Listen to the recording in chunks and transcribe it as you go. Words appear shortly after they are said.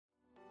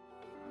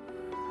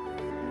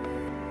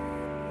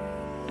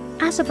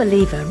As a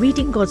believer,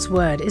 reading God's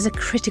Word is a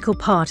critical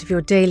part of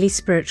your daily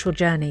spiritual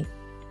journey.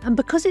 And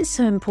because it's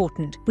so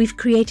important, we've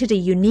created a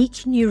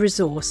unique new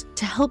resource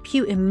to help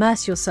you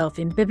immerse yourself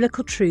in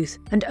biblical truth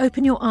and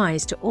open your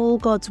eyes to all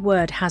God's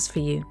Word has for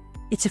you.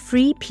 It's a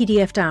free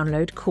PDF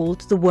download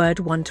called The Word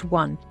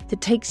 1-to-1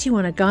 that takes you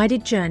on a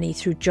guided journey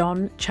through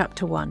John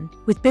chapter 1.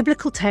 With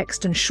biblical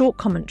text and short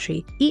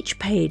commentary, each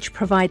page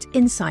provides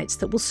insights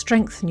that will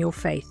strengthen your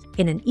faith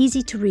in an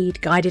easy-to-read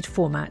guided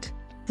format.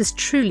 There's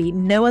truly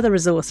no other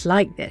resource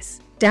like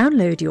this.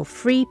 Download your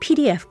free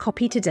PDF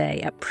copy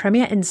today at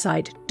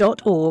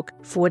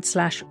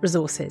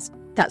premierinsight.org/resources.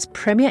 That's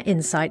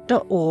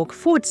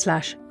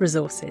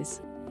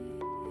premierinsight.org/resources.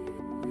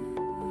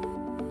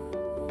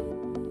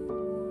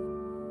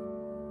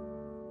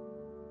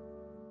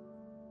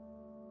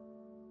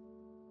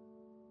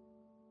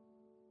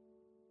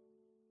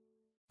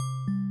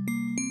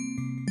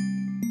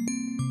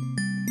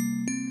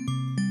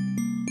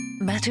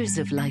 Matters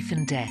of Life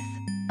and Death,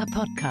 a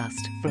podcast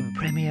from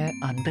Premier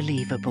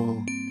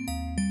Unbelievable.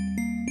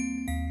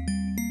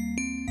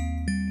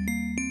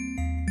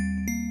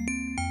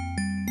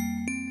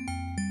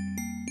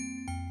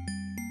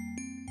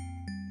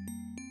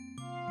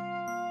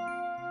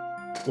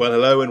 Well,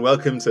 hello and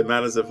welcome to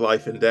Matters of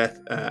Life and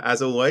Death.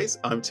 As always,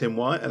 I'm Tim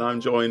White and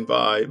I'm joined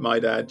by my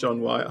dad,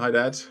 John White. Hi,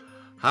 Dad.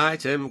 Hi,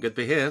 Tim. Good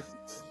to be here.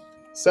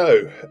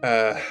 So,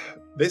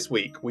 this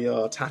week we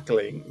are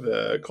tackling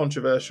the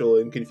controversial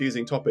and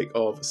confusing topic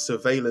of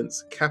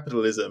surveillance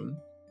capitalism.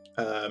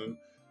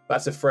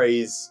 That's a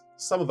phrase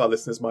some of our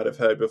listeners might have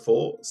heard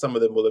before. Some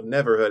of them will have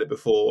never heard it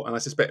before. And I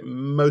suspect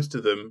most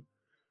of them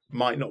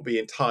might not be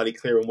entirely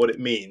clear on what it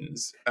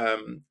means.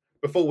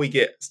 Before we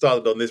get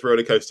started on this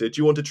roller coaster, do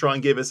you want to try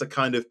and give us a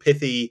kind of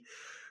pithy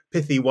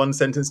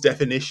one-sentence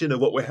definition of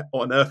what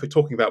on earth we're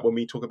talking about when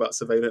we talk about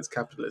surveillance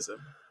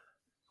capitalism?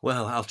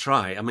 Well, I'll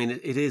try. I mean,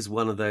 it is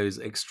one of those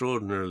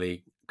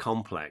extraordinarily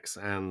complex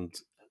and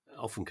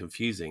often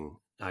confusing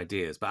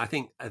ideas. But I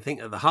think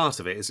at the heart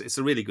of it is it's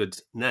a really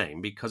good name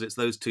because it's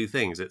those two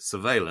things. It's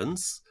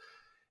surveillance.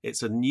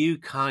 It's a new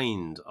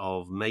kind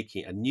of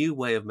a new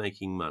way of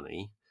making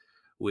money,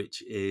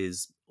 which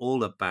is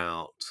all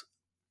about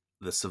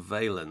the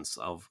surveillance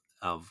of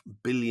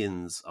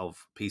billions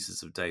of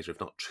pieces of data, if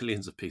not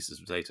trillions of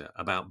pieces of data,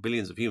 about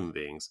billions of human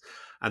beings,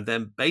 and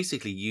then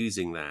basically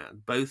using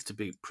that both to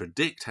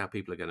predict how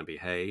people are going to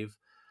behave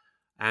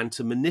and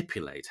to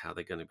manipulate how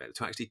they're going to behave,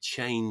 to actually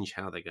change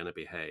how they're going to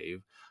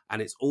behave.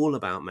 And it's all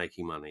about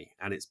making money.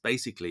 And it's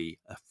basically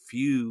a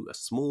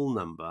small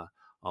number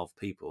of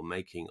people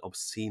making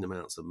obscene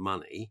amounts of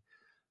money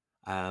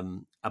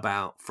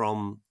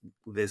from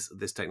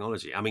this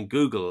technology. I mean,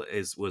 Google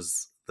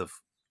was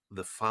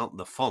the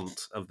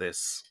font of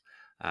this,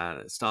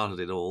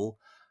 started it all.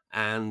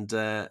 And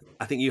I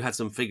think you had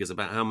some figures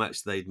about how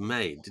much they'd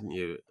made, didn't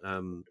you,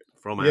 from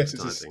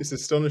advertising? Yes, it's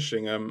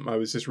astonishing. I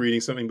was just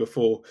reading something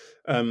before.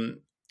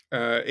 In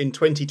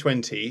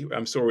 2020,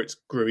 I'm sure it's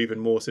grew even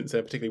more since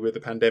then, particularly with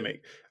the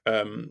pandemic.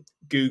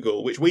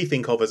 Google, which we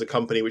think of as a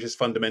company which is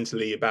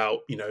fundamentally about,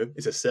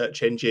 it's a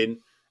search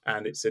engine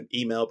and it's an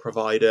email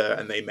provider,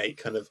 and they make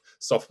kind of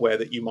software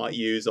that you might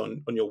use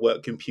on your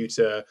work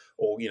computer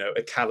or,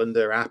 a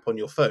calendar app on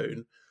your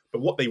phone.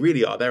 But what they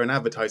really are, they're an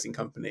advertising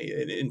company.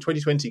 In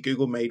 2020,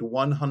 Google made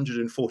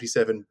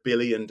 $147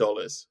 billion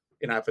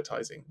in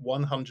advertising.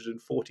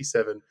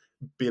 $147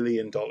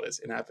 billion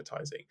in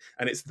advertising.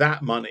 And it's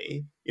that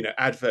money,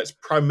 adverts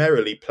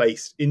primarily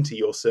placed into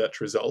your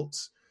search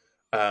results,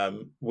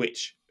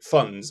 which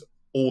funds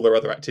all their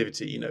other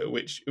activity,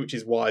 which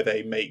is why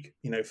they make,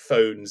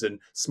 phones and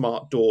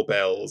smart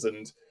doorbells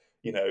and,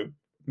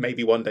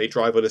 maybe one day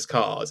driverless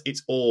cars.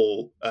 It's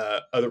all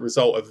a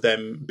result of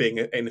them being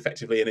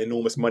effectively an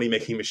enormous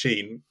money-making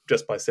machine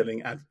just by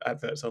selling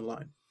adverts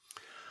online.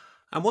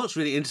 And what's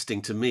really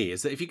interesting to me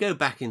is that if you go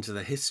back into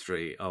the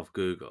history of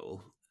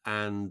Google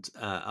and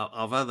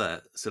of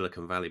other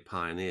Silicon Valley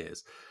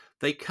pioneers,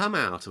 they come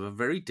out of a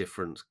very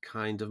different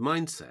kind of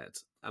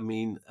mindset. I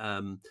mean,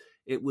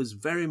 it was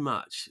very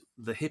much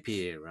the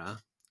hippie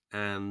era,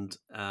 and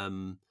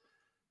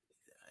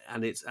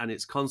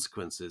its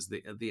consequences.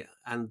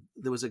 And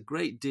there was a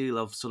great deal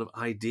of sort of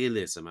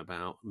idealism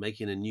about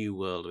making a new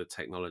world with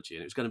technology,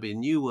 and it was going to be a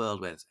new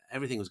world where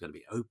everything was going to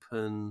be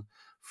open,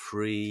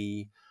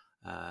 free,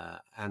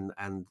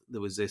 and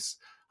there was this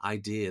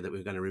idea that we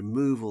were going to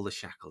remove all the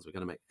shackles. We're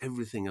going to make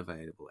everything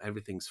available.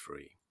 Everything's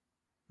free.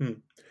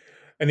 And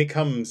it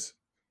comes,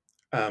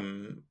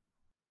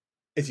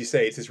 as you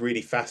say, it's this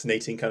really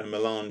fascinating kind of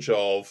melange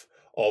of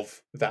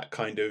that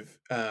kind of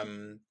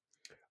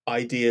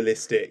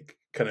idealistic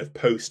kind of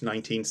post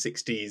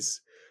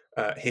 1960s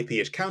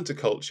hippie-ish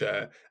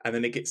counterculture, and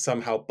then it gets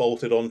somehow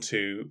bolted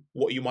onto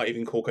what you might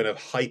even call kind of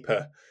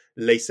hyper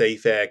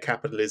laissez-faire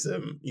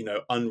capitalism,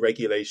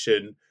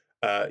 unregulation.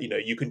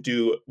 You can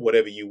do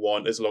whatever you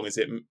want as long as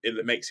it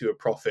makes you a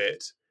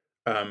profit,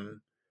 and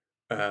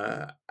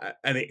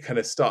it kind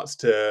of starts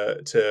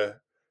to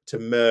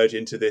merge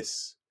into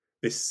this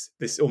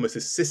almost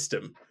this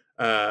system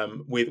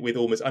with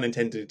almost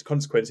unintended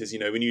consequences.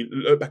 When you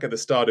look back at the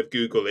start of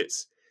Google,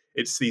 it's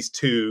these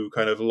two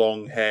kind of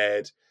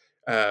long-haired,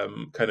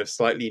 kind of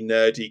slightly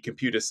nerdy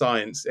computer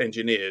science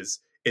engineers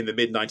in the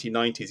mid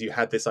 1990s. You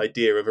had this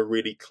idea of a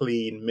really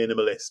clean,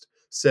 minimalist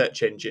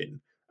search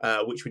engine,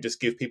 which would just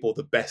give people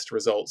the best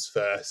results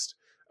first.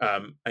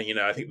 And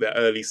I think their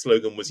early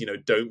slogan was,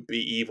 "Don't be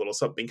evil," or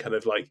something kind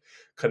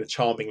of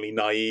charmingly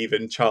naive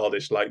and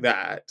childish like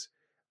that.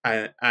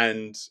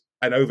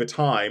 And over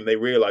time, they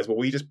realized, well,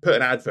 we just put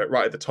an advert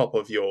right at the top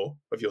of your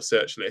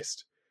search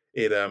list.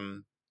 It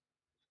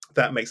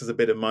that makes us a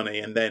bit of money,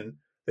 and then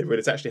they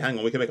realized, actually, hang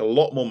on, we can make a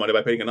lot more money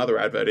by putting another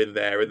advert in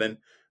there, and then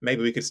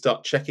maybe we could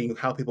start checking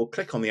how people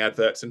click on the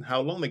adverts and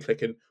how long they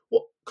click and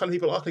what kind of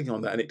people are clicking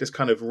on that, and it just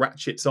kind of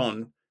ratchets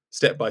on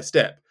step by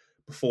step.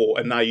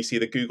 And now you see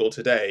that Google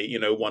today,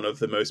 one of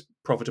the most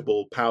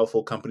profitable,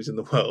 powerful companies in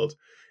the world.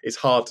 It's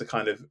hard to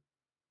kind of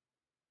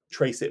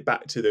trace it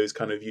back to those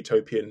kind of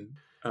utopian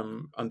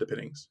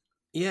underpinnings.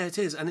 Yeah, it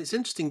is, and it's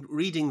interesting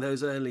reading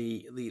those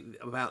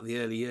about the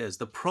early years.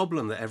 The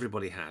problem that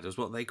everybody had was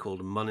what they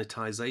called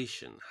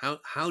monetization.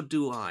 How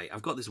do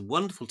I've got this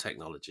wonderful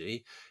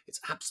technology, it's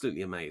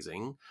absolutely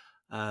amazing,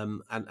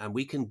 and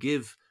we can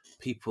give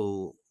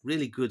people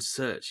really good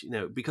search.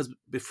 Because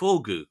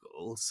before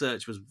Google,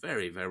 search was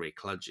very, very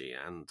kludgy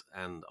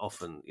and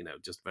often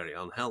just very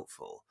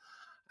unhelpful,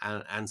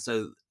 and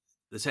so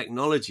the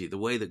technology, the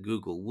way that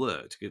Google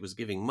worked, it was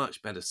giving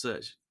much better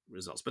search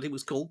results, but it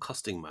was all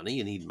costing money.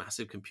 You need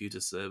massive computer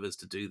servers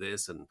to do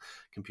this, and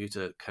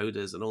computer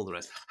coders and all the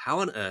rest. How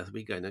on earth are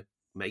we going to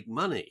make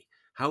money?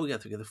 How are we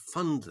going to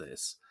fund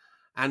this?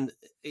 And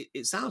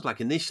it sounds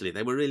like initially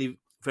they were really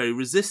very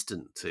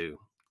resistant to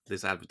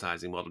this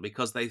advertising model,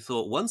 because they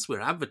thought, once we're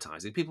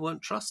advertising, people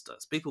won't trust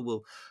us.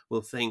 People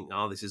will think,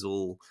 oh, this is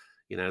all,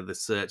 the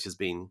search has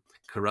been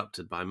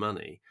corrupted by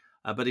money.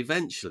 But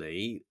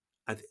eventually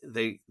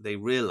they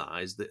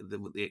realised that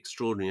the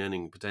extraordinary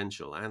earning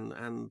potential, and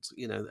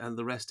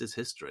the rest is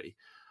history.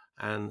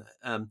 And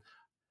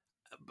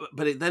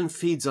but it then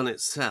feeds on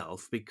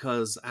itself,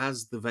 because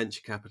as the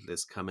venture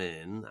capitalists come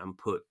in and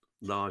put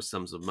large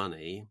sums of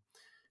money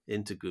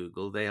into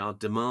Google, they are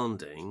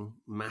demanding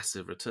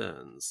massive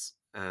returns,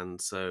 and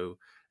so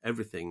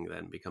everything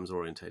then becomes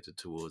orientated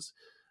towards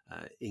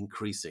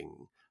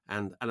increasing.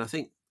 And I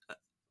think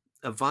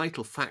a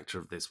vital factor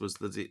of this was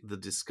the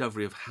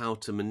discovery of how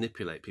to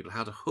manipulate people,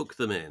 how to hook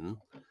them in,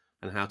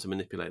 and how to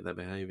manipulate their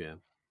behavior.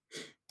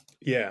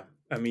 Yeah.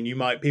 I mean,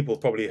 people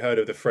probably heard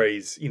of the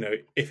phrase,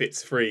 if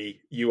it's free,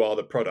 you are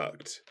the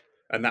product.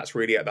 And that's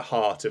really at the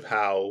heart of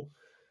how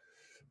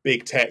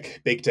big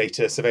tech, big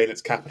data,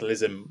 surveillance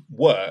capitalism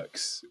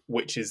works,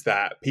 which is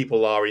that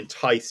people are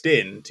enticed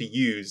in to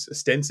use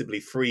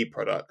ostensibly free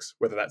products,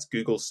 whether that's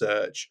Google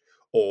search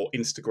or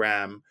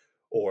Instagram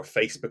or a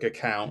Facebook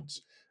account.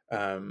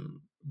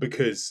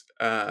 Because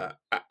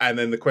and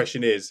then the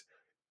question is,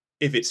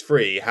 if it's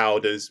free, how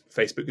does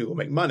Facebook, Google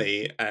make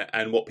money?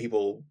 And what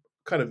people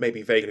kind of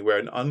maybe vaguely aware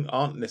and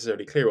aren't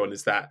necessarily clear on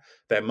is that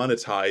they're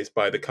monetized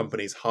by the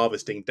companies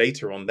harvesting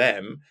data on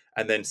them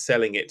and then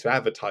selling it to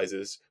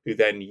advertisers, who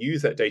then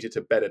use that data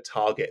to better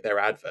target their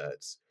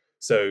adverts.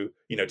 So,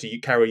 to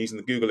carry on using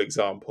the Google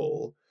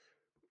example,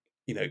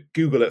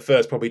 Google at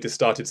first probably just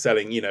started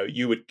selling,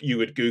 you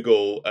would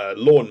Google a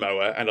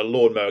lawnmower, and a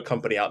lawnmower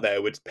company out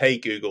there would pay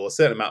Google a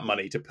certain amount of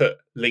money to put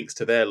links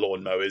to their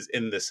lawnmowers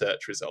in the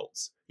search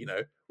results,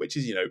 which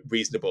is,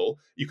 reasonable.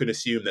 You can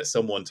assume that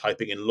someone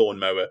typing in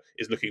lawnmower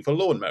is looking for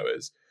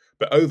lawnmowers.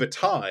 But over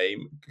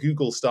time,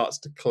 Google starts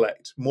to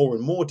collect more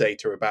and more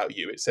data about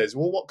you. It says,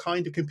 well, what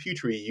kind of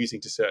computer are you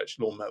using to search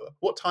lawnmower?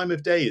 What time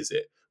of day is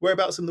it?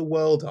 Whereabouts in the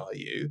world are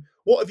you?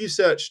 What have you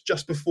searched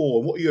just before?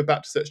 And what are you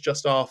about to search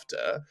just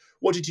after?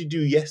 What did you do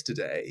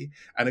yesterday?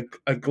 And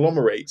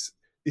agglomerates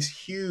this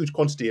huge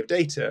quantity of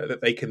data that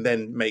they can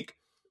then make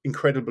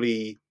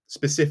incredibly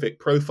specific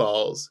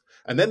profiles.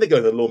 And then they go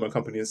to the lawnmower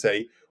company and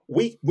say,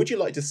 would you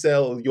like to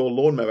sell your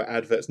lawnmower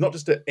adverts not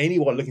just to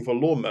anyone looking for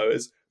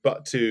lawnmowers,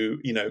 but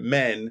to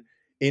men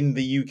in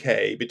the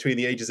UK between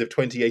the ages of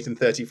 28 and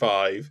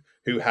 35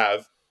 who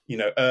have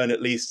earn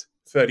at least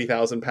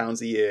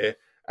 £30,000 a year,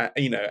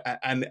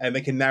 and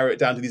they can narrow it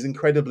down to these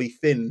incredibly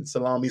thin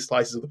salami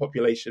slices of the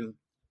population,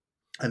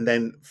 and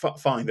then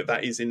find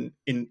that is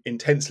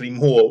intensely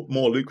more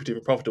lucrative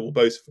and profitable,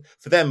 both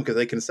for them because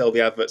they can sell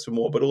the adverts for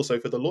more, but also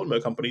for the lawnmower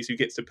companies who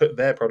gets to put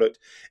their product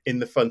in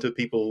the front of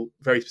people,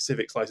 very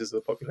specific slices of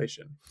the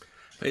population.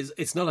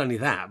 It's not only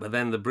that, but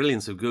then the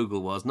brilliance of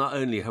Google was, not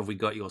only have we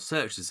got your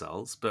search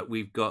results, but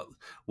we've got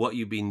what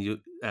you've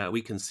been,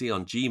 we can see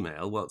on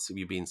Gmail, what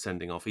you've been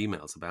sending off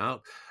emails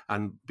about.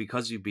 And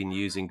because you've been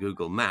using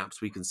Google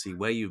Maps, we can see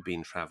where you've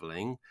been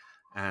traveling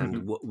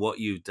and what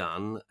you've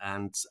done,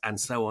 and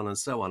so on and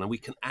so on. And we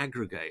can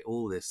aggregate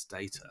all this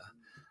data,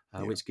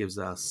 which gives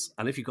us,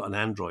 and if you've got an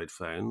Android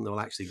phone, well,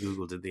 actually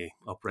Google did the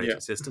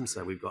operating system.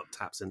 So we've got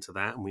taps into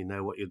that, and we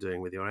know what you're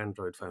doing with your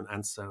Android phone,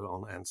 and so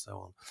on and so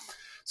on.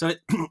 So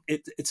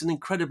it's an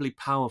incredibly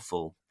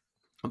powerful,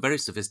 very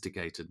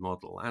sophisticated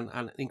model,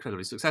 and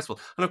incredibly successful.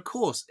 And of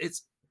course,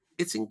 it's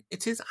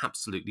it is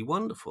absolutely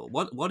wonderful.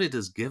 What it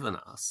has given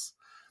us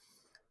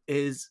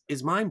is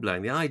mind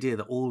blowing. The idea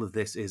that all of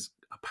this is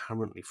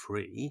apparently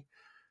free,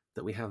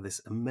 that we have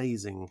this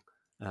amazing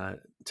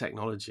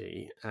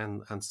technology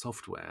and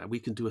software. We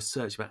can do a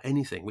search about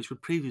anything, which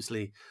would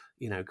previously,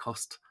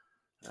 cost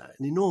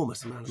an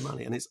enormous amount of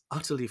money, and it's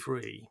utterly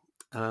free.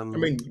 I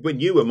mean, when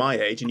you were my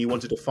age and you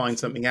wanted to find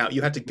something out,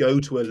 you had to go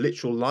to a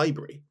literal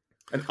library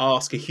and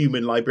ask a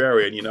human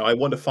librarian, I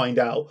want to find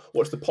out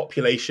what's the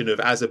population of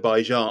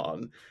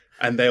Azerbaijan.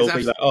 And they'll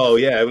be like, "Oh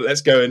yeah,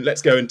 let's go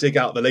and dig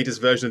out the latest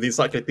version of the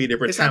Encyclopedia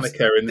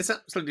Britannica." It's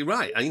absolutely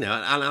right. And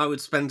I would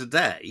spend a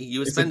day. You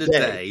would spend a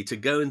day to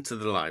go into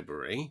the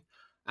library,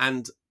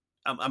 and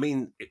I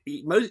mean,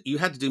 you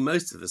had to do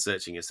most of the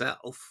searching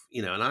yourself.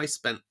 And I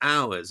spent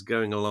hours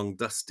going along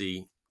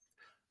dusty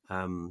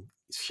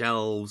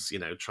shelves,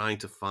 trying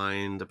to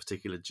find a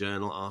particular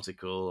journal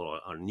article or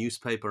a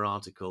newspaper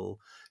article,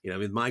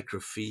 with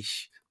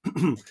microfiche,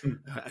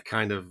 a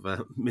kind of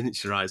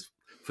miniaturized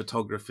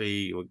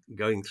photography, or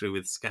going through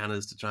with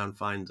scanners to try and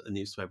find a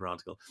newspaper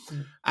article.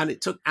 And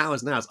it took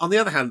hours and hours. On the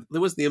other hand,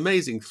 there was the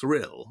amazing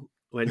thrill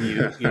when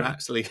you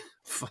actually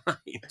find,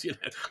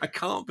 I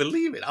can't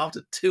believe it.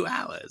 After 2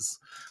 hours,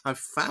 I've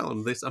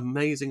found this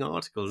amazing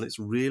article and it's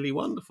really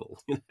wonderful.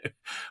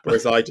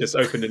 Whereas I just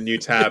opened a new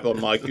tab on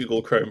my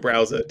Google Chrome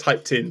browser,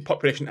 typed in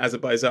population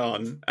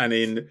Azerbaijan, and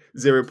in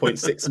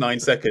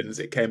 0.69 seconds,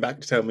 it came back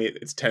to tell me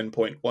it's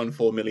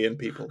 10.14 million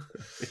people,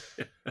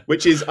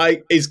 which is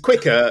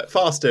quicker,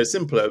 faster,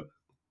 simpler,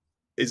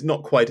 is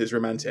not quite as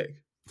romantic.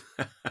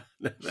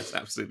 No, that's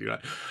absolutely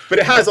right. But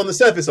it has, on the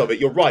surface of it,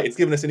 you're right, it's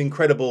given us an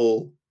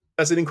incredible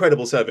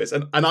service.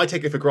 And I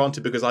take it for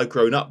granted because I've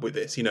grown up with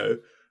this.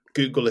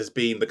 Google has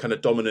been the kind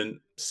of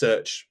dominant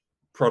search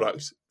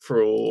product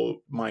for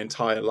my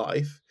entire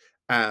life.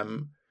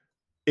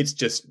 It's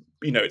just,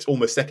 it's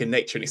almost second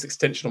nature, and it's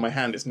extension on my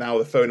hand. It's now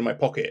the phone in my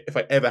pocket. If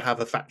I ever have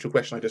a factual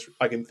question,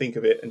 I can think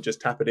of it and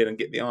just tap it in and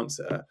get the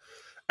answer.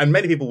 And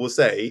many people will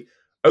say,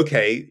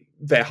 okay,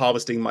 they're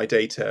harvesting my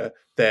data,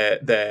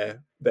 they're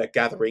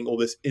gathering all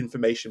this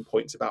information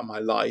points about my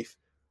life,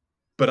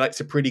 but it's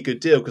a pretty good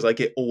deal because I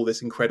get all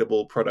this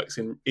incredible products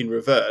in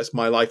reverse.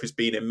 My life has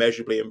been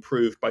immeasurably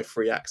improved by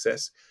free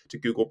access to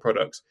Google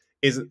products.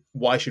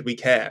 Why should we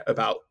care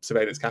about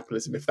surveillance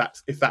capitalism if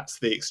that's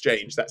the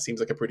exchange? That seems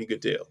like a pretty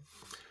good deal.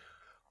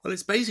 Well,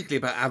 it's basically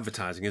about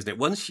advertising, isn't it?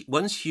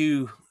 Once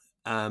you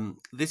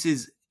this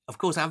is, of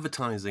course,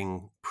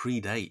 advertising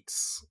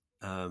predates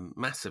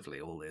massively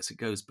all this. It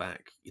goes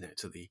back,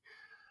 to the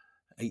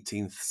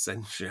 18th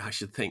century, I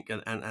should think,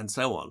 and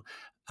so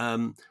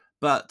on.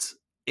 But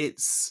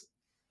it's,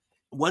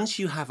 once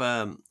you have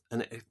an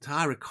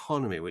entire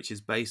economy which is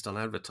based on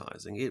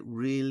advertising, it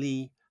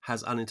really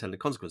has unintended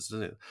consequences,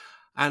 doesn't it?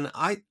 And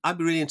I'd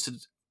be really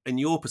interested in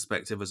your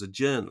perspective as a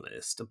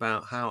journalist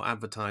about how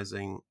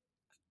advertising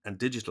and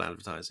digital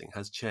advertising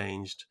has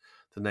changed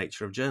the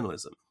nature of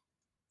journalism.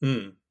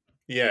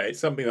 Yeah, it's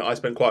something that I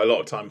spend quite a lot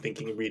of time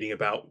thinking and reading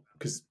about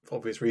because, for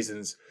obvious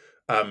reasons.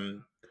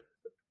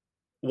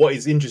 What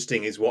is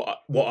interesting is what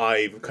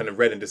I've kind of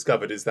read and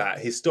discovered is that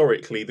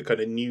historically the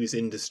kind of news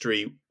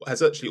industry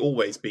has actually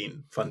always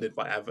been funded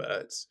by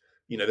adverts.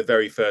 The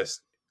very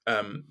first,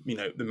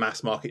 the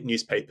mass market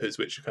newspapers,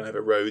 which kind of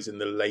arose in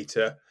the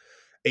later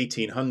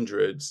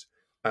 1800s,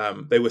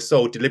 they were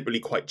sold deliberately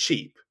quite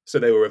cheap. So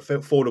they were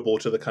affordable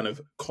to the kind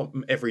of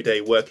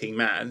everyday working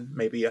man,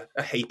 maybe a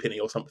halfpenny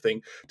or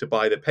something to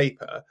buy the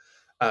paper.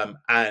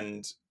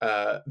 And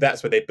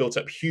that's where they built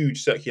up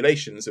huge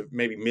circulations of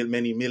maybe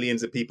many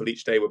millions of people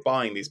each day were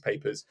buying these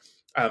papers.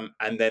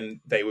 And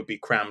then they would be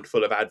crammed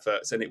full of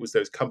adverts. And it was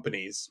those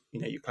companies,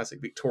 your classic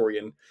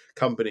Victorian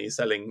companies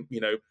selling,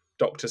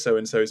 Dr.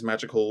 So-and-so's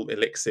magical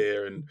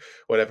elixir and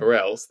whatever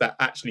else that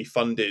actually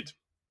funded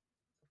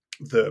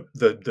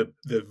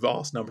the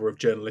vast number of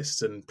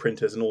journalists and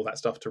printers and all that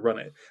stuff to run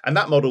it. And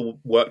that model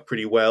worked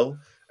pretty well.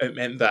 It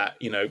meant that,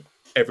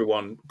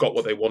 everyone got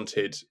what they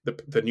wanted.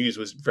 The news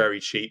was very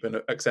cheap and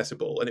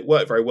accessible, and it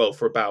worked very well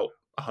for about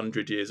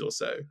 100 years or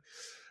so.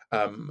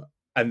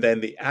 And then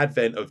the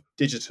advent of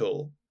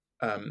digital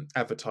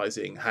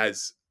advertising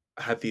has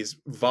had these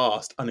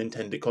vast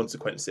unintended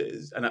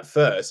consequences. And at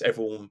first,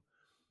 everyone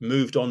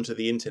moved onto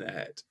the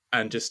internet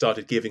and just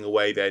started giving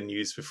away their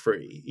news for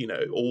free.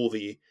 All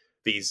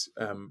these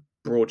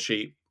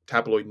broadsheet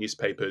tabloid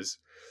newspapers,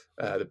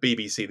 the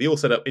BBC, they all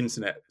set up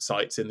internet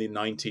sites in the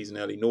 90s and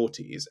early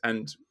noughties.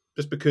 And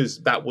just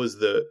because that was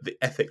the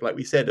ethic, like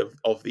we said,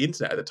 of the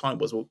internet at the time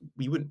was, well,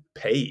 we wouldn't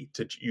pay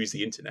to use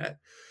the internet.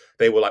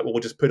 They were like, well,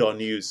 we'll just put our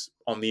news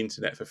on the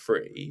internet for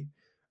free.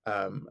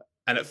 And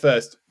at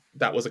first,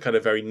 that was a kind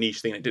of very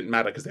niche thing. It didn't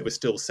matter because they were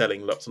still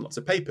selling lots and lots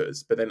of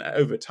papers. But then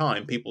over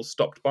time, people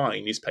stopped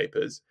buying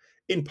newspapers,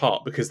 in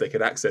part because they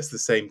could access the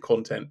same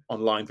content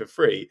online for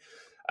free.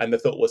 And the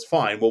thought was,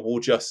 fine, well, we'll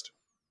just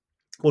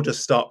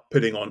start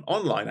putting on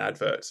online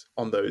adverts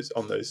on those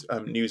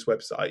news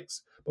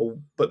websites.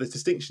 But the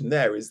distinction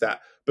there is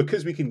that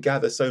because we can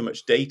gather so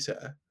much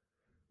data,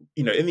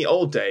 in the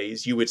old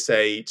days, you would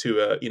say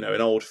to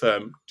an old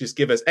firm, just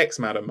give us X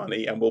amount of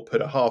money and we'll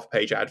put a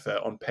half-page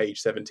advert on page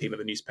 17 of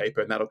the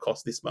newspaper, and that'll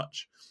cost this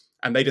much.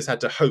 And they just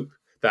had to hope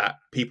that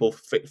people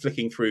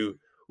flicking through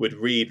would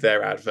read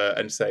their advert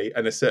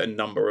and a certain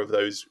number of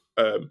those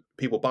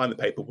people buying the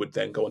paper would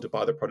then go on to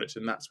buy the product,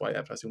 and that's why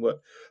advertising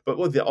worked. But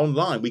with the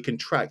online, we can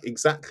track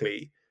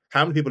exactly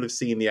how many people have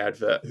seen the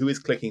advert, who is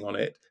clicking on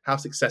it, how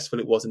successful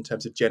it was in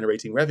terms of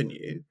generating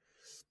revenue.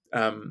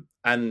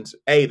 And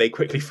they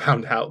quickly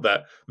found out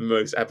that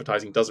most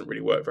advertising doesn't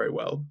really work very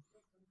well.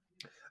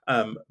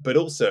 But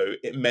also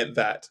it meant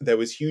that there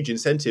was huge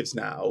incentives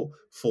now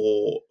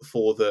for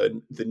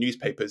the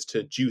newspapers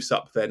to juice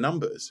up their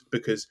numbers,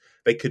 because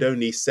they could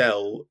only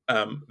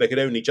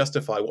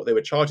justify what they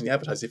were charging the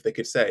advertisers if they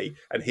could say,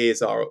 and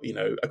here's our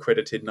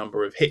accredited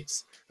number of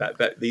hits that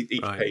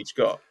each page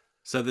got.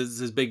 So there's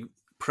this big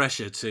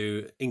pressure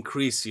to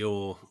increase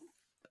your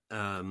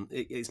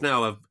it's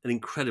now an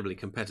incredibly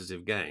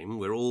competitive game.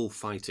 We're all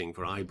fighting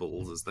for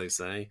eyeballs, as they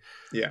say,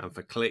 and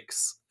for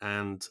clicks.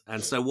 And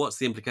so what's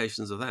the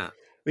implications of that?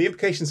 The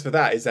implications for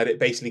that is that it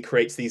basically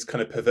creates these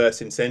kind of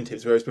perverse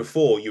incentives, whereas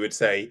before you would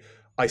say,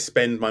 I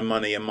spend my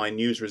money and my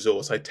news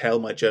resource, I tell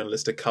my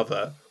journalist to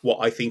cover what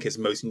I think is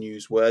most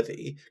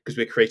newsworthy, because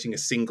we're creating a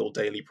single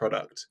daily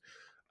product.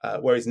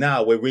 Whereas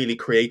now we're really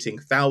creating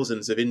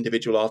thousands of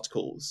individual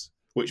articles,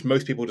 which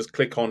most people just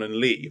click on and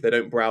leave. They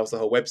don't browse the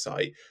whole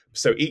website.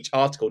 So each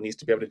article needs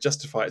to be able to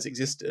justify its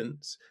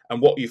existence.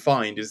 And what you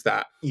find is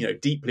that,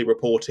 deeply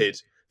reported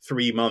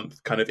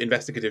 3-month kind of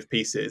investigative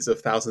pieces of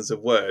thousands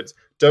of words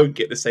don't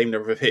get the same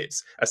number of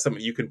hits as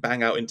something you can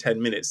bang out in 10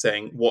 minutes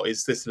saying, what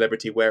is this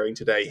celebrity wearing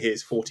today?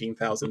 Here's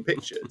 14,000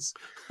 pictures.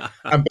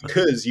 And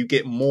because you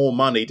get more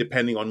money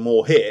depending on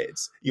more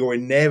hits, you're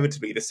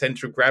inevitably, the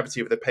center of gravity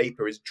of the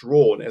paper is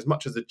drawn, as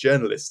much as the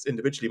journalists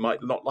individually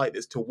might not like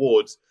this,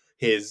 towards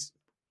his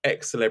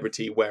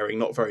ex-celebrity wearing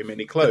not very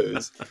many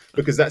clothes,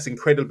 because that's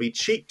incredibly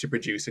cheap to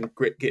produce and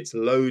gets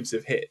loads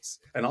of hits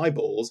and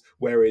eyeballs,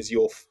 whereas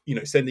you're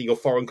sending your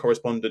foreign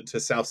correspondent to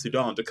South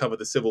Sudan to cover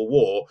the civil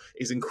war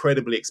is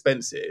incredibly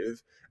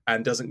expensive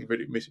and doesn't give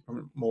it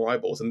more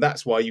eyeballs. And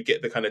that's why you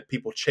get the kind of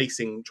people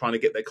trying to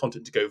get their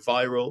content to go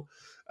viral.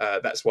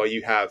 That's why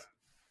you have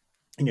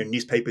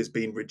newspapers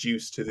being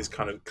reduced to this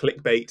kind of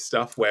clickbait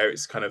stuff where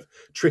it's kind of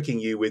tricking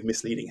you with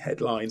misleading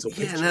headlines or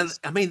pictures. Yeah,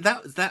 I mean,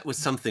 that was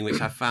something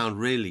which I found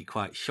really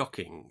quite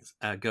shocking,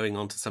 going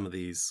onto some of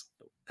these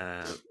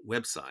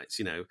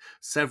websites.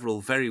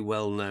 Several very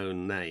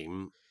well-known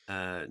name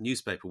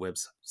newspaper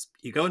websites.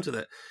 You go onto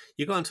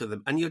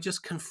them, and you're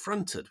just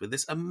confronted with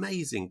this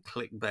amazing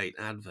clickbait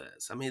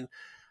adverts. I mean,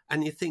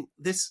 and you think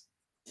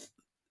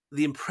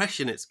the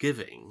impression it's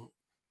giving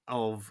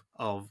of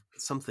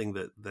something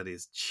that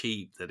is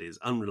cheap, that is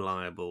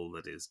unreliable,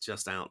 that is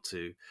just out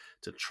to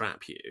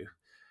trap you.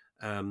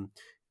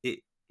 It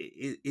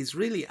is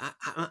really,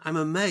 I'm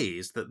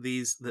amazed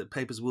that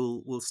papers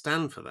will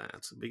stand for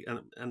that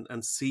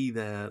and see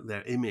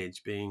their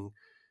image being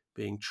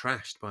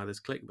trashed by this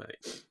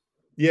clickbait.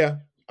 Yeah.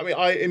 I mean,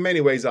 in many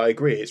ways, I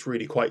agree. It's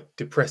really quite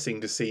depressing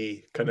to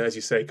see, kind of, as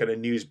you say, kind of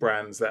news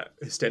brands that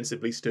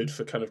ostensibly stood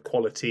for kind of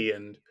quality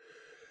and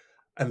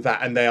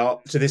they are,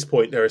 to this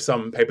point, there are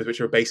some papers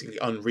which are basically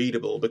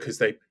unreadable because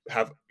they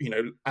have,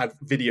 add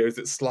videos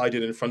that slide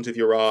in front of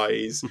your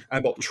eyes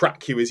and will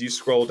track you as you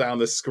scroll down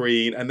the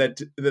screen. And there's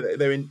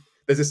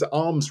this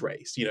arms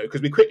race,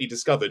 because we quickly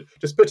discovered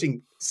just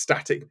putting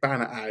static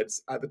banner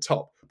ads at the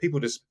top, people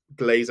just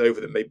glaze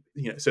over them.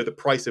 So the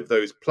price of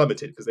those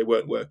plummeted because they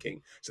weren't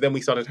working. So then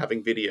we started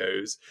having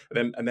videos,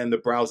 and then the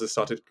browser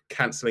started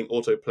cancelling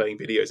auto-playing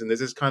videos. And there's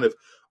this kind of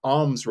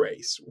arms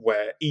race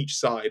where each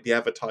side, the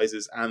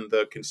advertisers and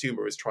the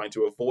consumer, is trying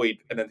to avoid,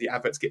 and then the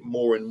adverts get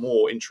more and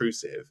more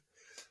intrusive.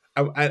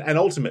 And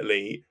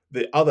ultimately,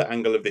 the other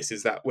angle of this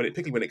is that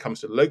particularly when it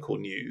comes to local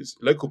news,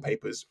 local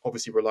papers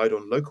obviously relied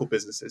on local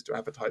businesses to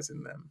advertise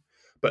in them.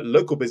 But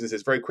local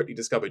businesses very quickly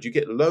discovered you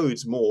get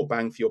loads more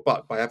bang for your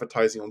buck by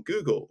advertising on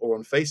Google or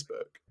on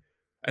Facebook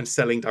and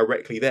selling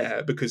directly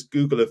there, because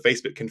Google and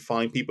Facebook can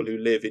find people who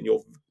live in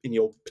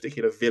your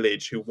particular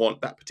village who want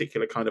that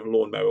particular kind of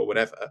lawnmower or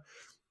whatever.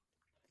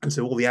 And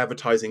so all the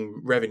advertising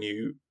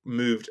revenue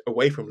moved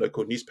away from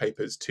local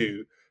newspapers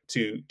to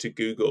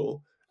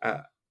Google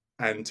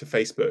and to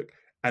Facebook,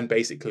 and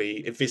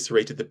basically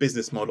eviscerated the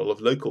business model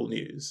of local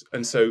news.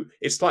 And so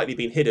it's slightly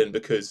been hidden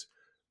because,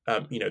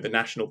 the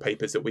national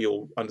papers that we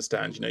all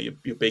understand,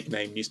 your big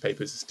name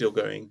newspapers are still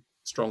going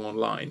strong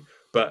online.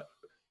 But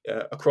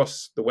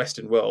across the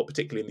Western world,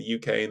 particularly in the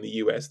UK and the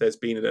US, there's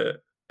been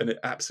an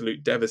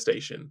absolute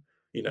devastation.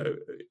 The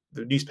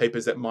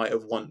newspapers that might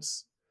have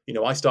once,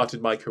 I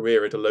started my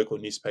career at a local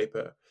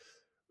newspaper,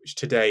 which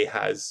today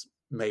has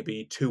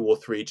maybe 2 or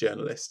 3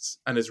 journalists,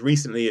 and as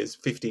recently as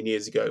 15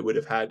 years ago would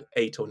have had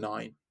 8 or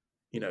 9.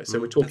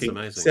 So we're talking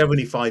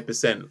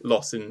 75%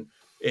 loss in,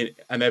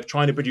 and they're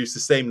trying to produce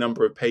the same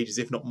number of pages,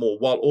 if not more,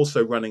 while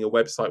also running a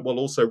website, while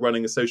also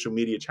running a social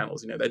media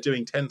channels. They're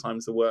doing 10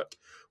 times the work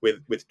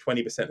with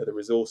 20% of the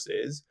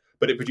resources,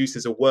 but it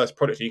produces a worse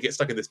product. And you get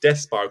stuck in this death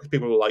spiral because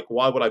people are like,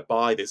 why would I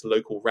buy this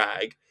local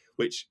rag,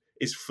 which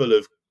is full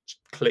of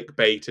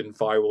clickbait and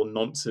viral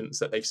nonsense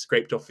that they've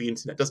scraped off the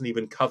internet, doesn't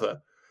even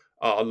cover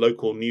our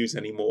local news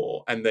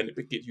anymore. And then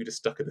it gets you just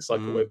stuck in a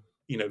cycle where,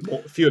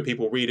 fewer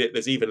people read it.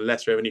 There's even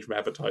less revenue from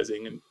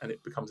advertising, and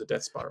it becomes a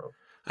death spiral.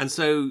 And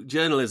so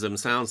journalism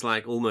sounds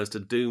like almost a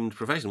doomed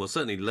profession. Well,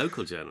 certainly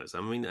local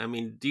journalism. I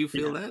mean, do you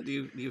feel that?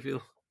 Do you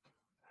feel?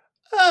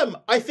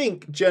 I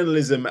think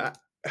journalism.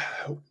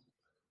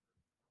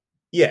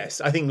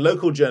 Yes, I think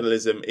local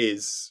journalism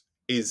is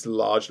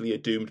largely a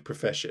doomed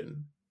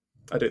profession.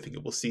 I don't think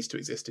it will cease to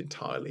exist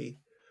entirely,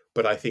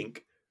 but I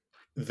think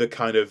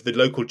the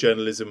local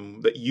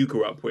journalism that you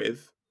grew up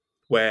with,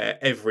 where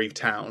every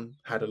town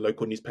had a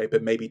local newspaper,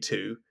 maybe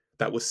two,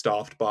 that was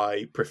staffed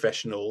by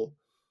professional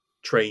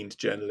trained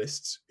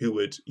journalists who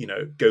would,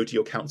 go to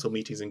your council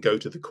meetings and go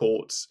to the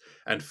courts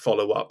and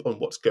follow up on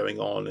what's going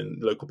on in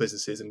local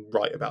businesses and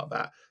write about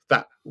that.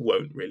 That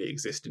won't really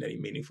exist in any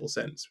meaningful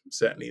sense,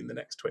 certainly in the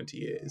next 20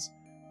 years.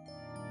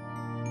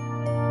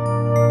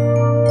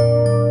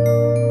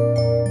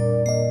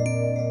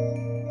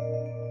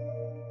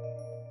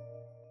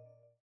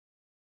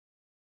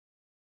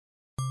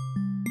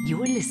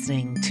 You're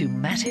listening to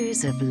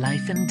Matters of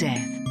Life and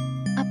Death,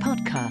 a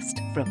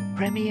podcast from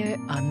Premier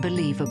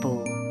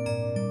Unbelievable.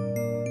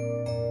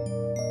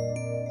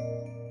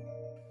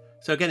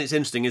 So again, it's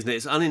interesting, isn't it?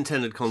 It's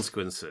unintended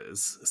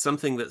consequences,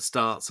 something that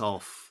starts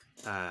off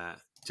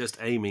just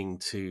aiming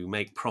to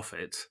make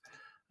profit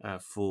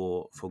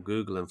for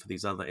Google and for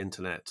these other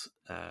internet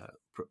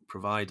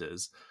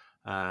providers,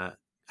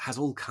 has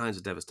all kinds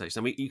of devastation.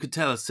 I mean, you could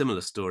tell a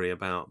similar story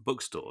about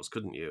bookstores,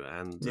 couldn't you?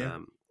 And there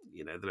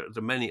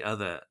are many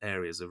other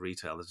areas of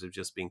retail that have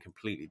just been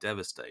completely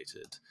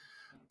devastated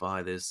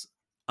by this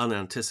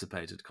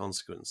unanticipated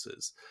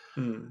consequences.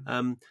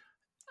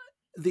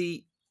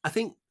 I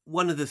think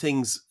one of the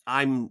things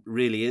I'm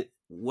really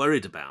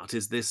worried about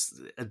is this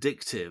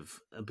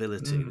addictive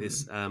ability.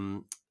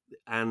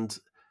 And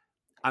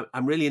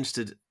I'm really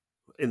interested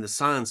in the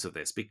science of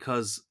this,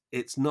 because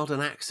it's not an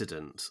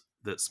accident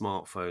that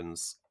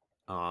smartphones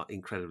are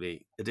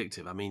incredibly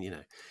addictive. I mean,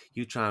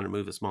 you try and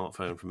remove a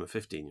smartphone from a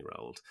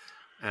 15-year-old,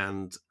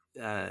 and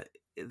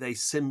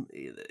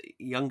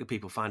younger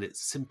people find it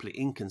simply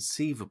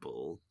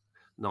inconceivable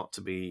not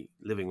to be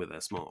living with their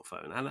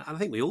smartphone, and I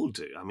think we all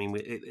do. I mean,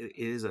 it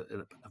is a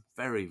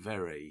very,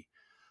 very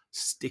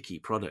sticky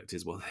product,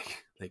 is what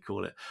they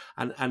call it,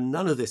 and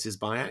none of this is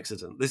by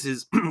accident. This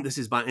is this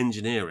is by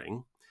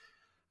engineering.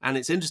 And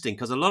it's interesting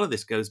because a lot of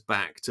this goes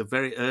back to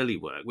very early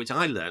work, which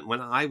I learned when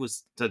I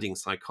was studying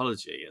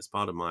psychology as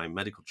part of my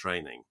medical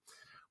training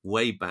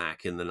way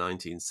back in the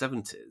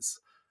 1970s.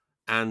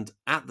 And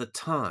at the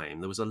time,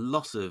 there was a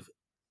lot of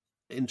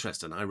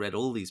interest, and I read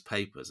all these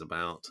papers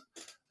about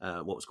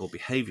what was called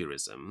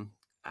behaviorism,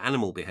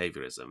 animal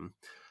behaviorism.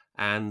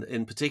 And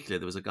in particular,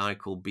 there was a guy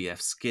called B.F.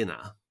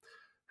 Skinner,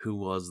 who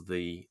was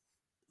the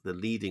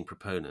leading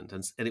proponent.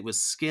 And it was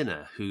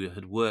Skinner who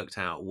had worked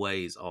out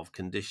ways of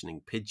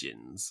conditioning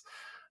pigeons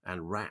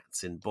and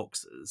rats in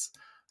boxes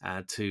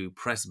to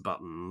press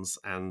buttons.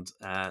 And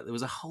there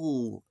was a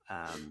whole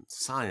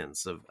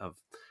science of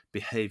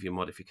behavior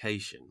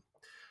modification.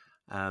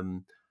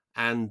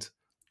 And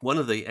one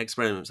of the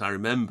experiments I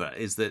remember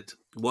is that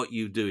what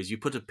you do is you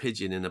put a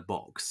pigeon in a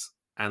box,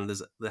 and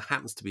there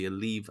happens to be a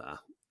lever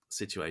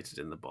situated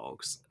in the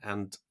box.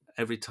 And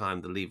every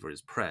time the lever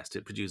is pressed,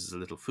 it produces a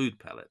little food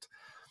pellet.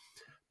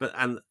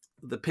 And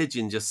the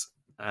pigeon just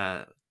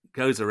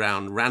goes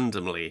around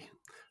randomly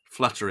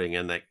fluttering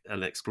and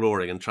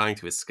exploring and trying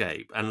to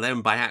escape. And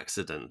then by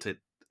accident,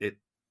 it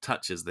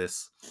touches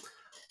this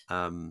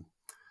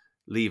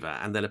lever,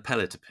 and then a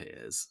pellet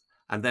appears.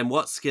 And then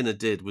what Skinner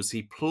did was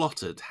he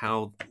plotted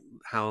how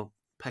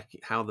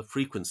the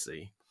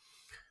frequency,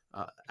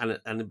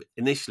 and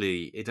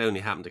initially it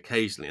only happened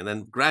occasionally, and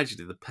then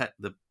gradually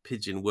the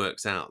pigeon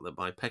works out that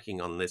by pecking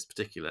on this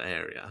particular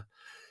area,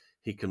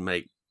 he can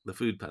make the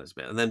food pellets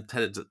bit. And then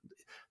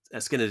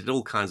Skinner did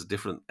all kinds of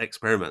different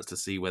experiments to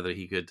see whether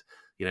he could,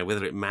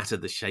 whether it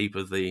mattered the shape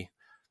of the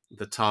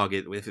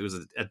target, if it was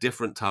a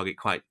different target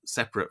quite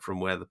separate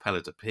from where the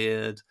pellet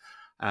appeared.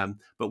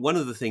 But one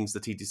of the things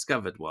that he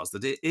discovered was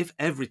that if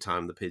every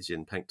time the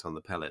pigeon pecked on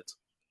the pellet,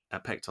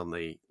 pecked on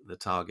the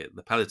target,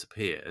 the pellet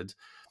appeared,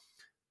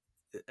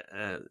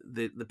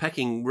 the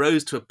pecking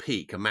rose to a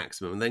peak, a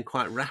maximum, and then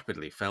quite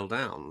rapidly fell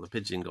down. The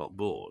pigeon got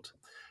bored.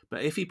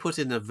 But if he put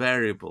in a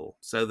variable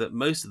so that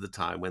most of the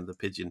time when the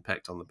pigeon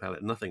pecked on the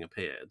pellet, nothing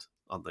appeared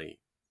on the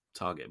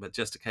target, but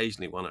just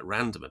occasionally one at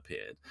random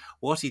appeared,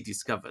 what he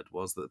discovered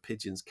was that the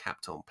pigeons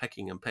kept on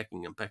pecking and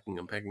pecking and pecking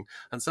and pecking.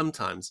 And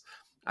sometimes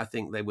I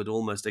think they would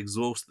almost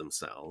exhaust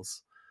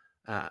themselves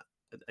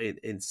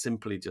in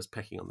simply just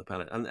pecking on the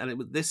pellet. And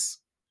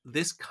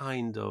this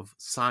kind of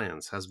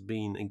science has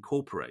been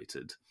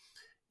incorporated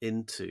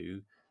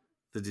into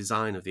the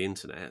design of the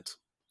internet,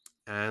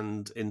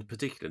 and in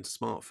particular into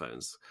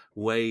smartphones,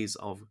 ways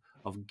of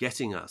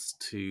getting us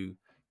to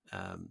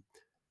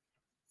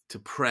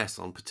press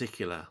on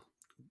particular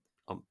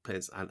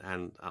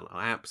on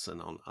apps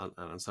and on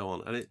and so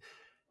on. And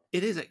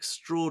it is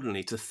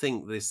extraordinary to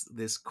think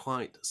this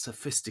quite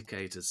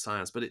sophisticated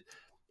science, but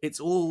it's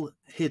all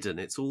hidden,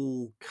 it's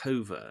all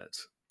covert,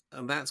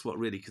 and that's what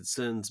really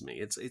concerns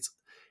me.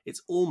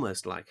 It's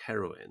almost like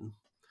heroin.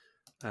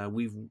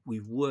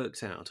 We've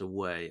worked out a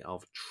way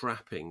of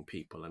trapping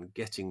people and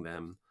getting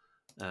them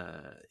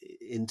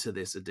into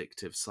this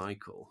addictive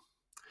cycle.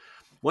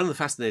 One of the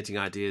fascinating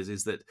ideas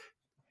is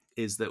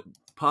that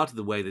part of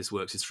the way this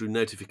works is through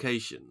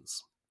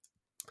notifications.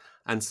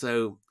 And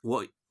so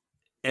what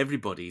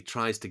everybody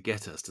tries to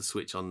get us to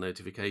switch on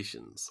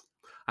notifications.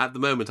 At the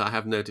moment, I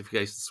have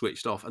notifications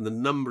switched off, and the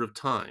number of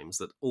times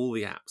that all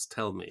the apps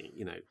tell me,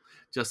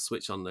 just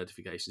switch on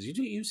notifications.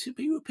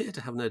 You appear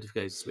to have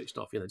notifications switched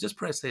off. Just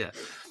press here.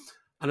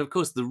 And of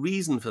course, the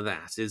reason for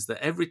that is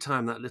that every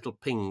time that little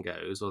ping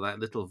goes or that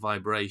little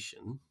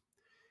vibration,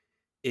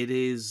 it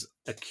is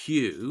a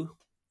cue,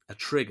 a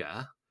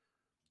trigger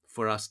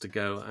for us to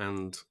go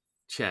and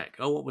check.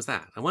 Oh, what was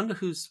that? I wonder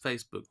who's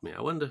Facebooked me.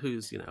 I wonder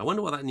I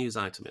wonder what that news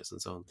item is,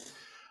 and so on.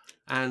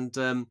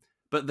 And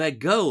but their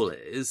goal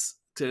is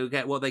to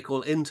get what they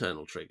call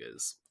internal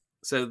triggers.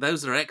 So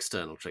those are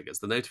external triggers,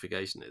 the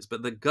notification is,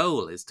 but the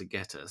goal is to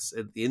get us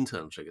at the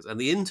internal triggers. And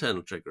the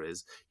internal trigger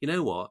is, you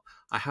know what?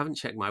 I haven't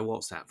checked my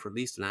WhatsApp for at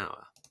least an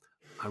hour.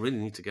 I really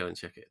need to go and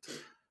check it.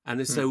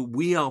 And so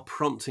we are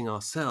prompting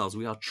ourselves,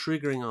 we are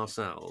triggering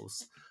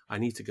ourselves. I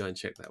need to go and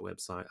check that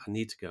website. I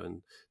need to go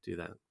and do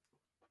that.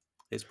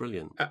 It's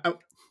brilliant.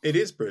 It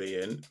is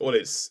brilliant. Well,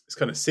 it's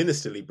kind of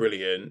sinisterly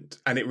brilliant.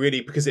 And it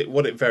really, because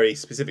what it very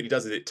specifically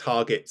does is it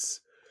targets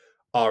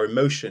our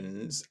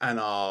emotions and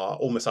our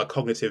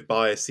cognitive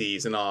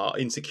biases and our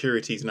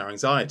insecurities and our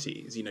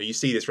anxieties. You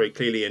see this very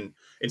clearly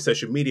in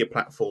social media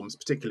platforms,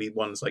 particularly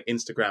ones like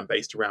Instagram,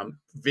 based around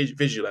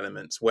visual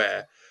elements,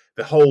 where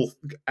the whole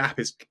app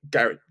is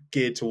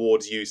geared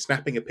towards you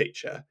snapping a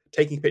picture,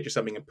 taking a picture of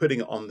something and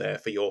putting it on there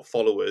for your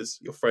followers,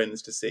 your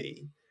friends to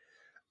see.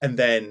 And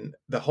then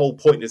the whole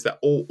point is that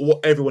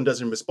what everyone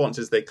does in response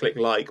is they click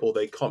like or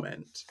they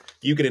comment.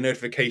 You get a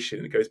notification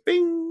and it goes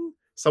bing.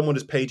 Someone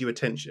has paid you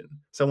attention.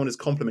 Someone has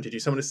complimented you.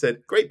 Someone has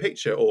said, great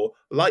picture, or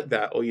like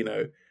that, or,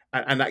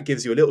 and that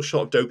gives you a little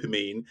shot of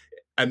dopamine,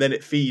 and then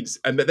it feeds,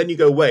 and then you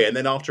go away. And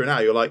then after an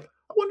hour, you're like,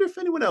 I wonder if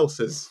anyone else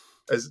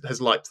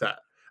has liked that.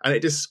 And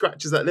it just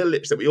scratches that little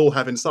itch that we all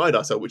have inside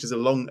ourselves, which is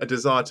a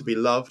desire to be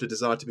loved, a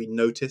desire to be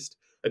noticed,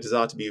 a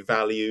desire to be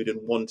valued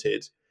and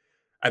wanted.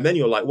 And then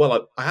you're like,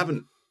 well,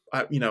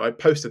 I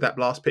posted that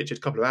last picture a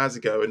couple of hours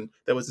ago and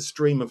there was a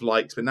stream of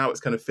likes, but now it's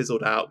kind of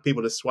fizzled out.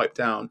 People have swiped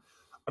down.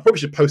 I probably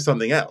should post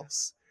something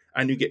else.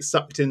 And you get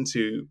sucked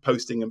into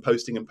posting and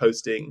posting and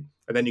posting.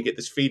 And then you get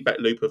this feedback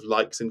loop of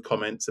likes and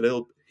comments, a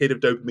little hit of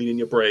dopamine in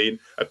your brain,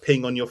 a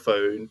ping on your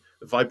phone,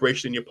 a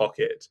vibration in your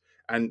pocket.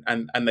 And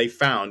they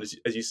found,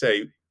 as you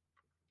say,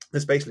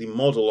 this basically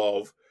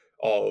model of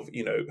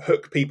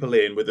hook people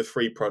in with a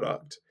free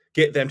product,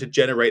 get them to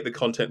generate the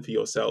content for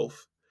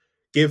yourself,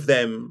 give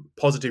them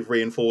positive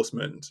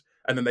reinforcement,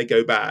 and then they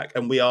go back.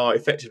 And we are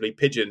effectively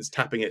pigeons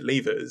tapping at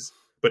levers,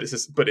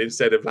 but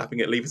instead of lapping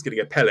at levers, getting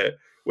a pellet,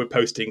 we're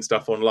posting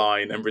stuff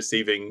online and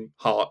receiving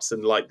hearts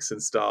and likes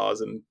and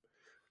stars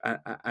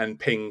and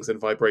pings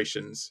and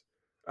vibrations.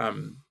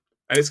 And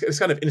it's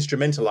kind of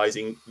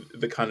instrumentalizing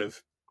the kind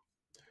of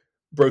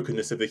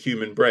brokenness of the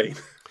human brain.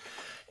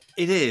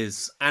 It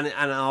is, and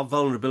our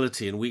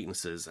vulnerability and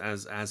weaknesses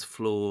as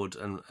flawed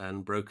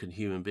and broken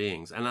human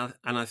beings. And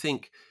I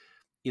think,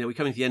 we're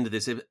coming to the end of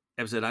this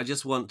episode. I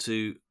just want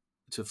to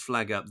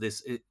flag up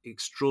this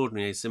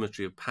extraordinary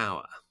asymmetry of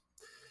power.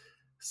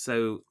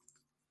 So,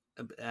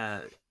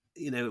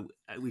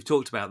 we've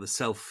talked about the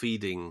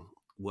self-feeding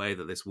way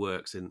that this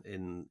works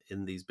in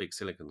these big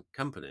silicon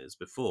companies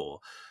before,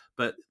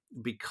 but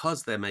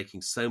because they're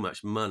making so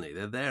much money,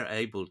 they're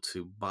able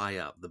to buy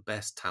up the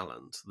best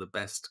talent, the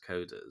best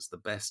coders, the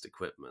best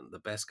equipment, the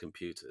best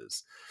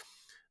computers,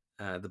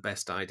 the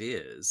best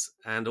ideas,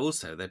 and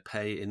also they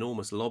pay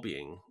enormous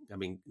lobbying. I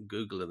mean,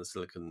 Google and the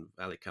Silicon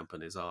Valley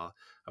companies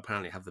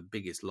apparently have the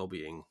biggest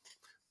lobbying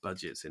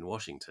budgets in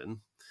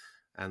Washington,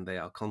 and they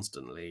are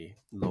constantly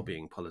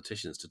lobbying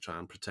politicians to try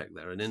and protect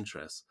their own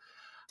interests.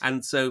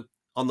 And so,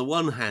 on the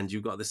one hand,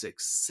 you've got this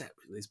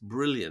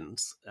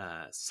brilliant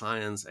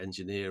science,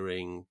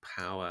 engineering,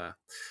 power,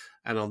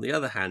 and on the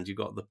other hand, you've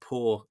got the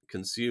poor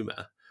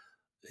consumer,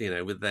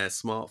 with their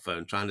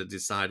smartphone trying to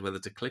decide whether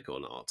to click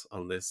or not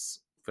on this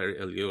very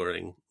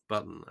alluring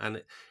button.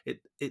 And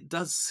it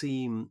does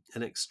seem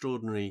an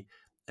extraordinary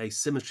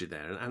asymmetry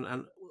there,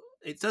 and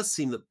it does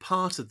seem that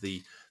part of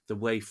the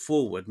way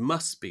forward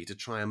must be to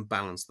try and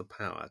balance the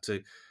power,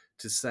 to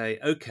say,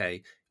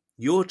 okay,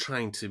 you're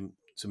trying to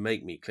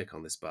make me click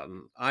on this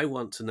button. I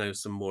want to know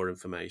some more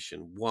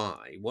information.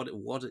 Why?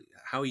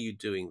 How are you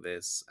doing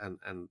this?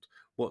 And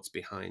what's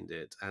behind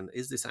it? And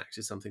is this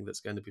actually something that's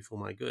going to be for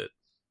my good?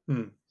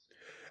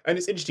 And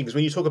it's interesting because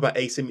when you talk about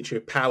asymmetry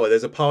of power,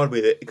 there's a part of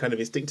me that kind of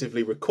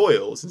instinctively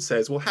recoils and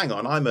says, well, hang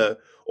on, I'm a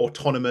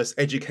autonomous,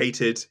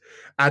 educated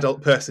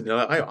adult person.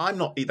 I'm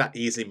not that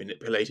easily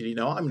manipulated.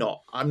 I'm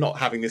not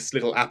having this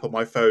little app on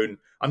my phone.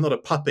 I'm not a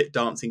puppet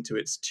dancing to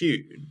its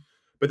tune.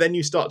 But then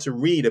you start to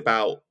read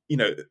about,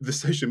 the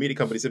social media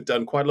companies have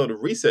done quite a lot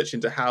of research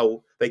into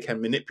how they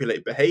can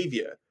manipulate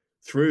behavior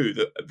through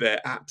their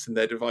apps and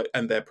their device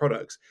and their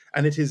products.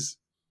 And it is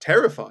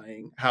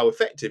terrifying how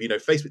effective.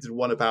 Facebook did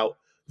one about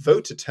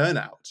voter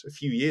turnout a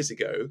few years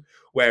ago,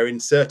 where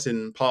in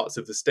certain parts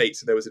of the state,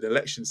 so there was an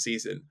election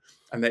season,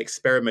 and they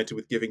experimented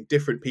with giving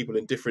different people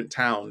in different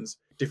towns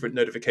different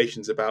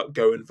notifications about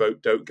go and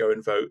vote, don't go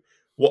and vote,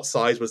 what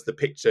size was the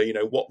picture,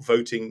 what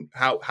voting,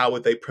 how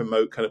would they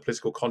promote kind of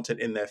political content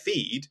in their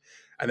feed.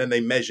 And then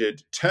they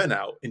measured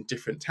turnout in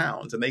different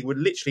towns, and they were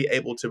literally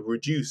able to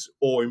reduce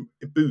or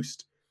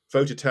boost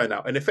voter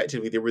turnout and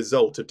effectively the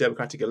result of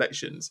democratic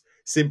elections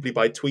simply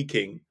by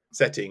tweaking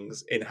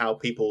settings in how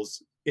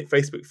people's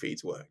Facebook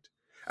feeds worked.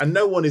 And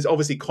no one is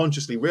obviously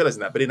consciously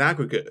realizing that, but in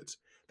aggregate,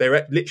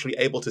 they're literally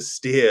able to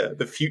steer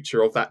the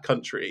future of that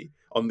country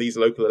on these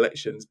local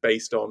elections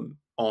based on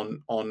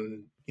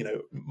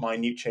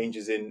minute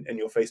changes in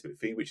your Facebook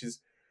feed, which is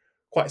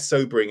quite a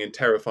sobering and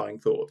terrifying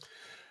thought.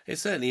 It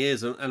certainly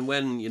is. And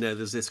when,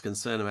 there's this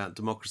concern about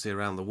democracy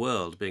around the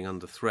world being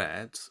under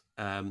threat,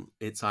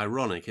 it's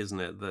ironic, isn't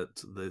it,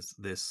 that there's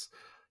this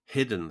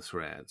hidden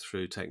threat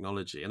through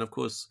technology. And of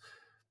course,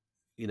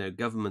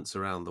 governments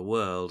around the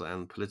world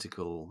and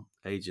political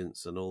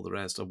agents and all the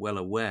rest are well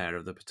aware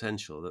of the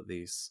potential that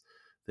this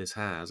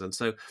has. And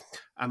so,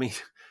 I mean,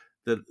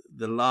 the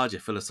larger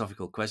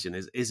philosophical question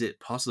is it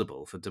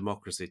possible for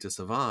democracy to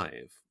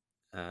survive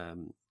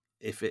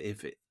if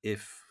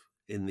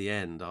in the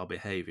end our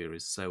behavior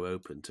is so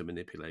open to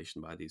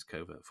manipulation by these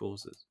covert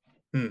forces?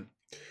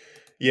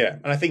 Yeah,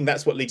 and I think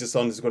that's what leads us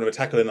on is going to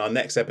tackle in our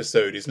next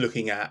episode, is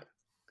looking at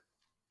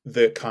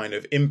the kind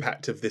of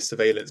impact of this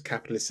surveillance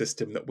capitalist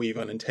system that we've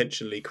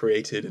unintentionally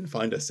created and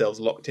find ourselves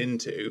locked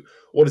into.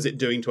 What is it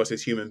doing to us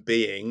as human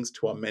beings,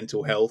 to our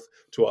mental health,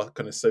 to our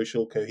kind of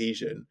social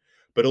cohesion?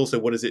 But also,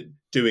 what is it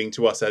doing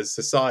to us as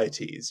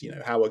societies?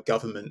 How are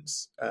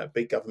governments,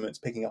 big governments,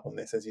 picking up on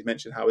this? As you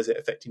mentioned, how is it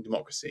affecting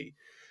democracy?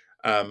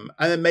 And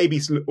then maybe I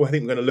think we're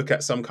going to look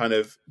at some kind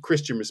of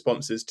Christian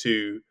responses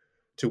to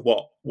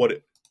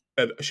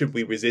should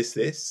we resist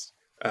this?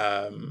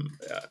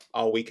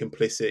 Are we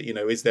complicit?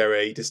 Is there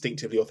a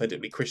distinctively,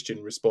 authentically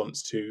Christian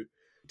response to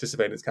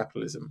surveillance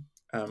capitalism?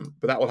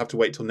 But that will have to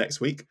wait till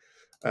next week.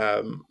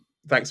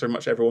 Thanks very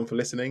much, everyone, for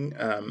listening.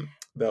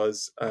 There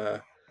was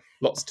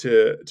lots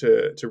to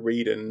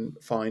read and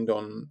find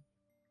on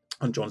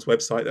John's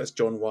website. That's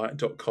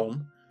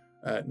johnwyatt.com.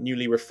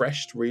 Newly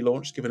refreshed,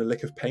 relaunched, given a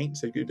lick of paint.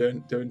 So you go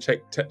and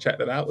check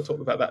that out. We'll talk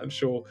about that, I'm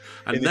sure.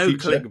 And no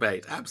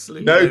clickbait,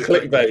 absolutely no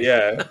clickbait.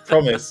 Yeah,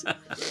 promise.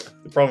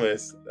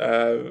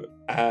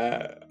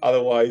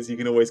 Otherwise, you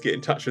can always get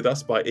in touch with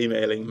us by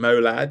emailing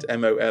molad,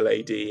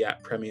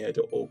 MOLAD,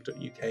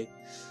 @premier.org.uk.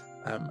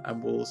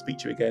 And we'll speak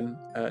to you again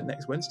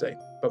next Wednesday.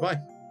 Bye-bye.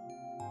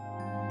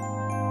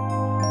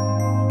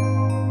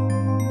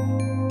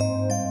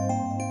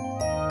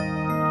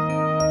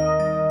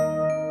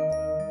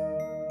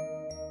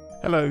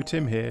 Hello,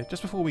 Tim here.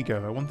 Just before we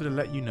go, I wanted to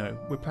let you know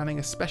we're planning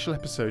a special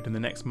episode in the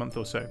next month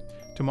or so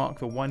to mark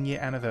the 1-year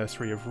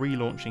anniversary of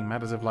relaunching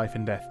Matters of Life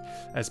and Death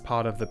as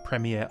part of the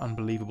Premier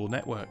Unbelievable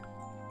Network.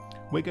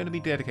 We're going to be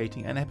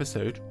dedicating an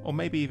episode, or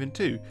maybe even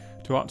 2,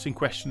 to answering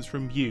questions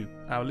from you,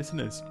 our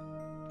listeners.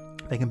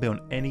 They can be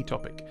on any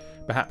topic,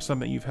 perhaps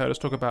something you've heard us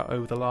talk about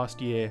over the last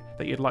year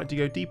that you'd like to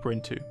go deeper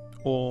into,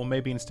 or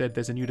maybe instead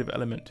there's a new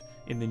development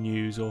in the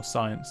news or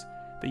science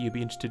that you'd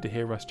be interested to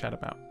hear us chat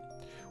about.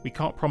 We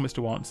can't promise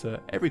to answer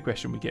every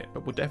question we get,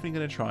 but we're definitely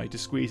going to try to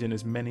squeeze in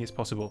as many as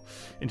possible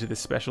into this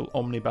special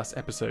omnibus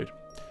episode.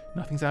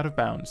 Nothing's out of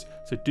bounds,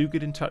 so do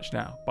get in touch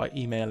now by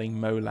emailing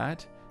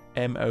molad,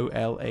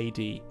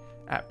 MOLAD,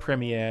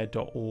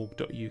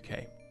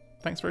 @premier.org.uk.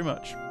 Thanks very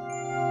much.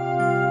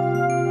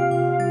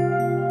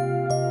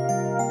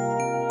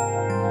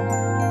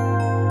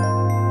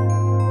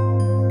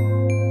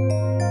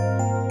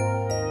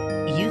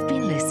 You've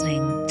been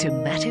listening to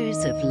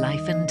Matters of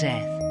Life and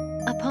Death,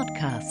 a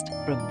podcast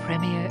from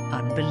Premier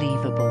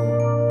Unbelievable.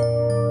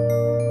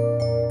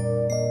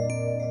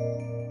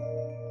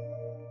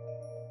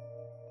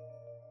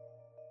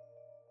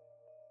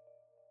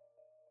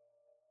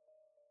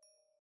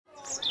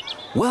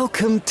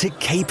 Welcome to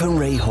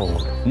Capernwray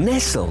Hall,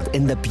 nestled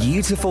in the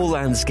beautiful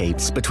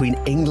landscapes between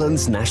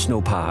England's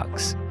national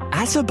parks.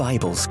 As a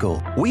Bible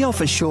school, we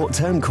offer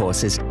short-term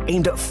courses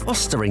aimed at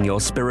fostering your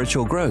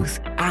spiritual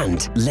growth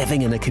and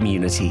living in a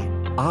community.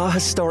 Our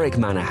historic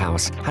manor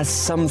house has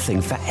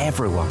something for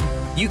everyone.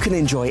 You can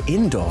enjoy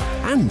indoor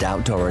and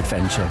outdoor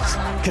adventures,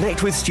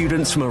 connect with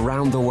students from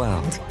around the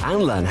world,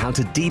 and learn how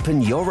to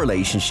deepen your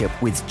relationship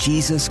with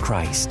Jesus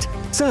Christ.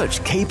 Search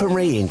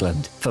Capernwray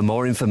England for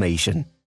more information.